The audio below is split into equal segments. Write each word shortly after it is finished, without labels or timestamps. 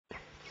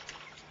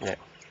Yeah.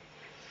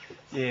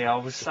 Yeah, I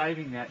was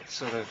saving that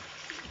sort of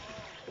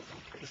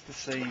just to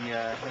see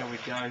how we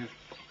go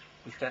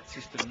with that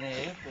system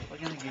there, but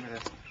we're going to give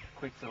it a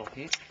quick little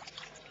hit.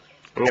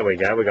 There we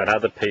go, we've got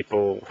other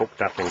people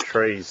hooked up in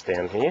trees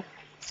down here.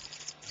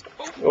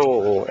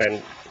 Oh,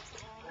 and...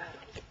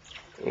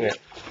 yeah.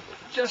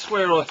 Just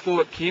where I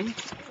thought, Kim,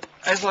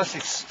 as I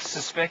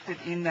suspected,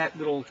 in that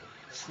little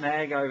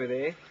snag over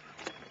there,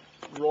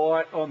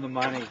 right on the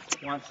money,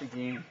 once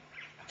again.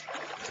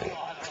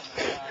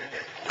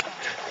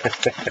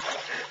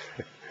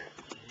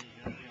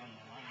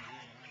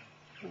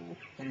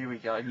 Here we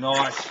go,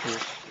 nice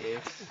fish,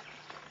 yes.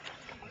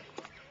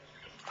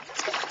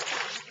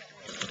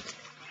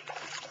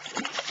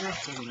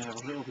 Just let him have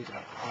a little bit of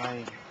a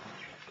play.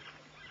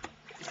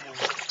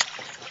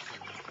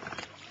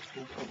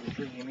 We'll probably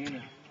bring him in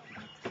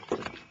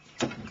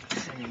and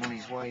send him on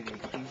his way there.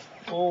 Please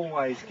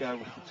always go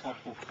with the top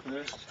hook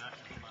first.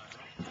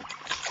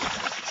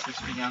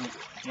 Just for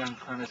young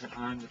punters at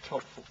home, the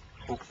top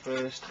hook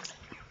first,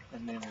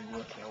 and then we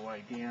work our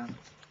way down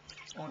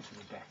onto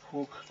the back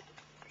hook.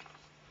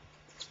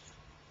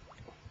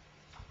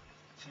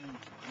 Turn it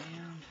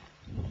around,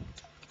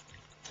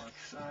 like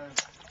so.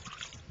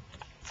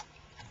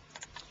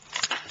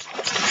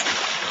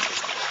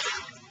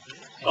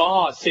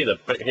 Oh, I see the...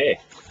 yeah,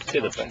 see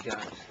the... Off she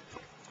goes.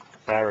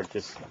 barra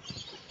just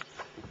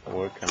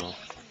working on.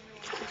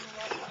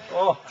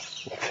 Oh,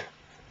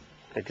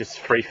 They're just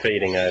free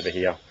feeding over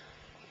here.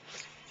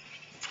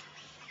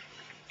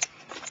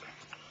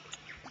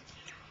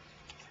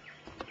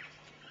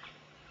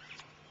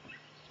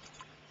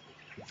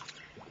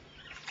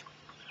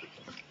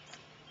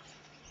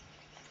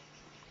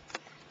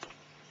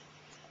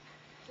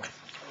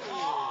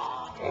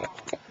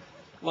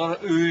 a lot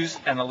of oohs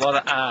and a lot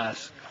of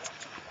ahs.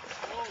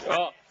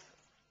 Oh.